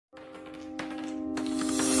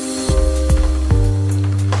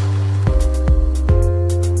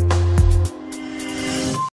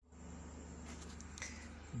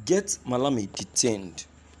get Malami detained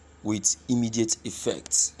with immediate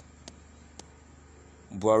effect,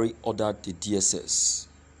 Buhari ordered the DSS,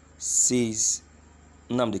 says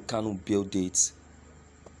Nnamdi Kanu bail date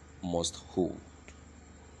must hold.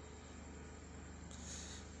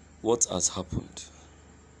 What has happened?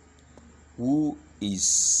 Who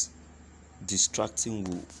is distracting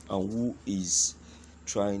who, and who is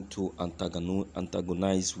trying to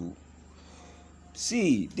antagonize who?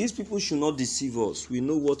 See, these people should not deceive us. We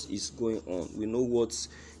know what is going on. We know what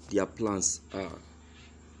their plans are.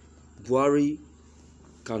 Buhari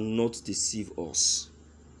cannot deceive us.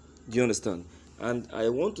 Do you understand? And I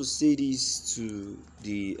want to say this to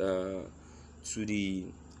the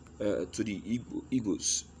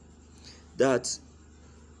Igbos, that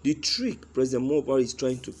the trick President Buhari is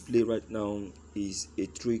trying to play right now is a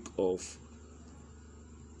trick of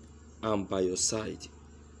 "I'm by your side."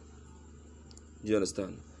 Do you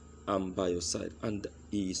understand? I'm by your side, and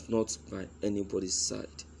he is not by anybody's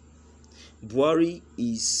side. Buhari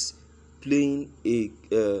is playing the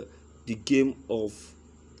game of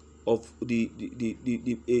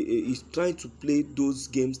he's trying to play those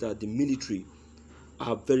games that the military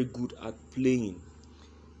are very good at playing.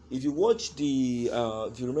 If you watch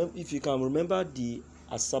if you can remember the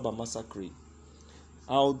Asaba massacre,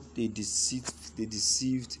 how they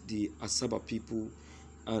deceived the Asaba people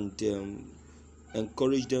and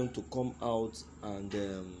encouraged them to come out and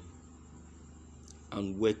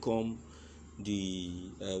welcome the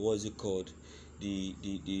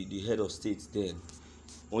the head of state then,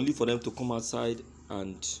 only for them to come outside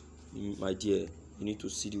and, my dear, you need to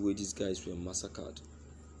see the way these guys were massacred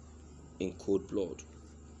in cold blood.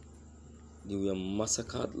 They were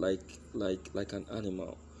massacred like an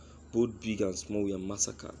animal. Both big and small were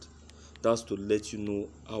massacred. That's to let you know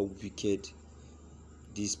how wicked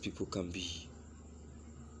these people can be.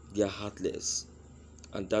 They are heartless,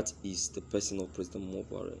 and that is the person of President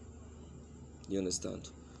Buhari. You understand?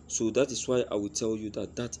 So that is why I will tell you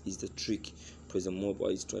that that is the trick President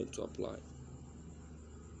Buhari is trying to apply.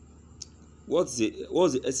 What's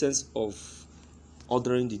the essence of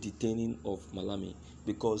ordering the detaining of Malami?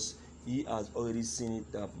 Because he has already seen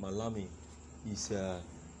it that Malami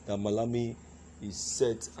is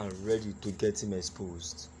set and ready to get him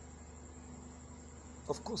exposed.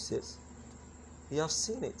 Of course, yes. We have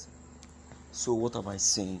seen it. So what am I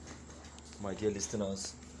saying, my dear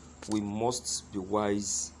listeners? We must be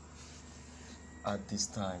wise at this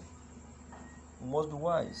time. We must be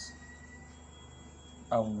wise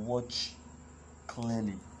and watch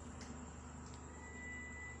clearly.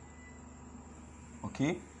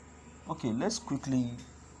 Okay, let's quickly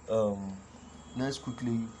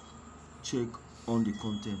check on the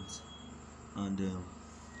content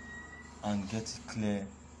and get it clear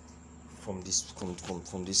from this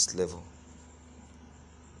level.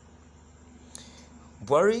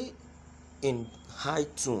 Buhari, in high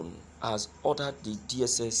tone, has ordered the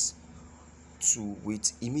DSS to,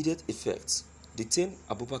 with immediate effect, detain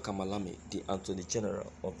Abubakar Malami, the Attorney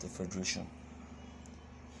General of the Federation.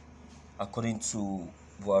 According to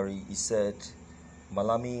Buhari, he said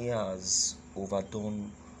Malami has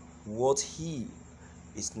overdone what he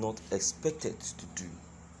is not expected to do.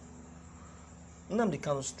 Nnamdi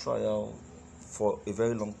Kanu's trial for a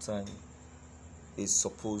very long time is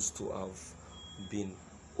supposed to have been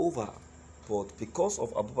over, but because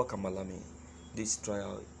of Abubakar Malami, this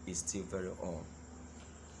trial is still very on.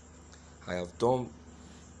 I have done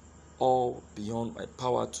all beyond my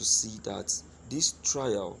power to see that this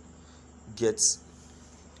trial gets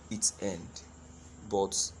its end,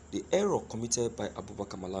 but the error committed by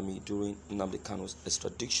Abubakar Malami during Nnamdi Kanu's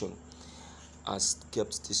extradition has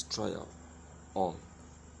kept this trial on.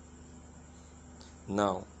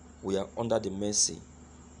 Now we are under the mercy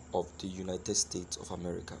of the United States of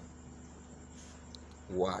America.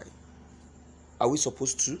 Why? Are we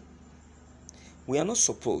supposed to? We are not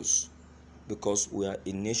supposed, because we are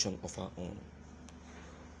a nation of our own.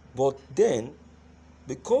 But then,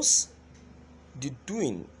 because the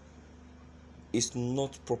doing is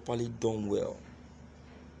not properly done well,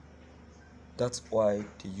 that's why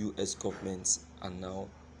the US government are now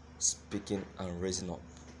speaking and raising up,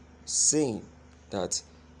 saying that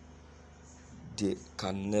they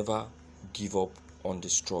can never give up on the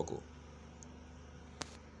struggle.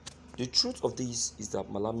 The truth of this is that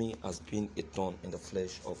Malami has been a thorn in the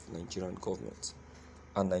flesh of Nigerian government,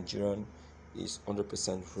 and Nigerian is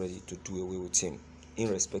 100% ready to do away with him,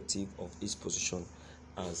 irrespective of his position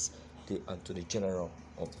as the Attorney General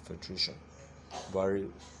of the Federation. Buhari,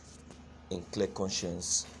 in clear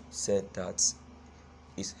conscience, said that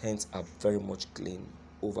his hands are very much clean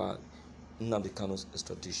over Nnamdi Kanu's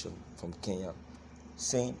extradition from Kenya,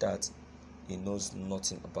 saying that he knows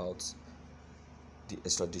nothing about the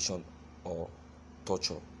extradition or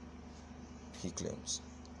torture. He claims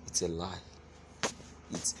it's a lie.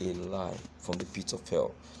 It's a lie from the pit of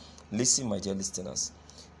hell. Listen, my dear listeners,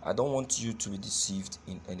 I don't want you to be deceived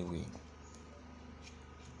in any way.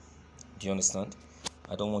 Do you understand?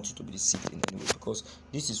 I don't want you to be deceived in any way, because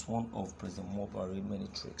this is one of President Buhari's many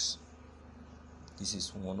tricks. This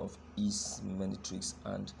is one of his many tricks,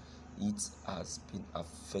 and it has been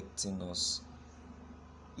affecting us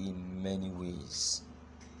in many ways.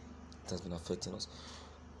 It has been affecting us.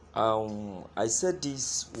 I said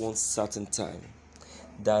this one certain time,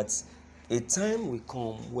 that a time will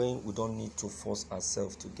come when we don't need to force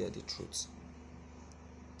ourselves to get the truth.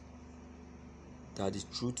 That the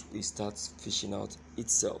truth will start fishing out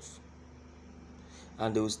itself,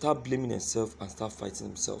 and they will start blaming themselves and start fighting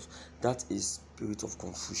themselves. That is spirit of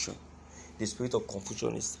confusion. The spirit of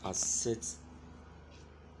confusion has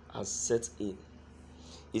set in.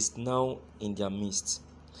 It's now in their midst,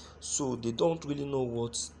 so they don't really know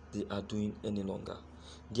what they are doing any longer.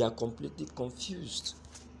 They are completely confused,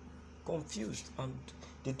 and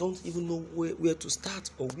they don't even know where to start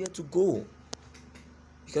or where to go.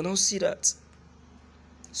 You can now see that.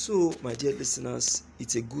 So, my dear listeners,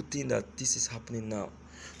 it's a good thing that this is happening now,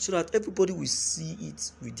 so that everybody will see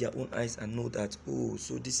it with their own eyes and know that, oh,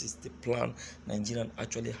 so this is the plan Nigerians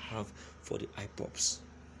actually have for the IPOBs.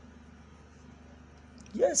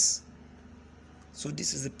 Yes. So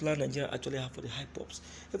this is the plan Nigerians actually have for the IPOBs.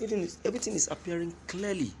 Everything is appearing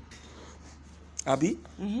clearly. Abi?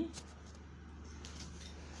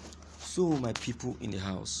 So, my people in the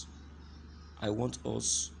house, I want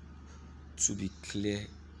us to be clear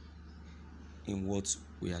in what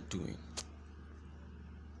we are doing.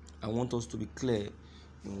 I want us to be clear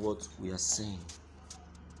in what we are saying.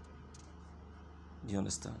 Do you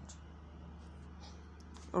understand?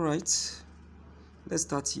 All right. Let's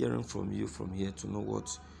start hearing from you from here to know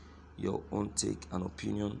what your own take and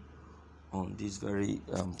opinion on this very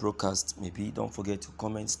broadcast may be. Don't forget to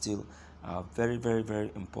comment still. Very, very,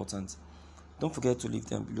 very important. Don't forget to leave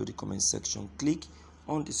them below the comment section. Click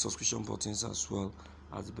on the subscription buttons as well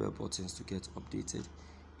as the bell buttons to get updated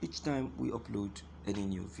each time we upload any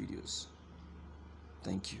new videos.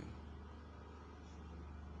 Thank you.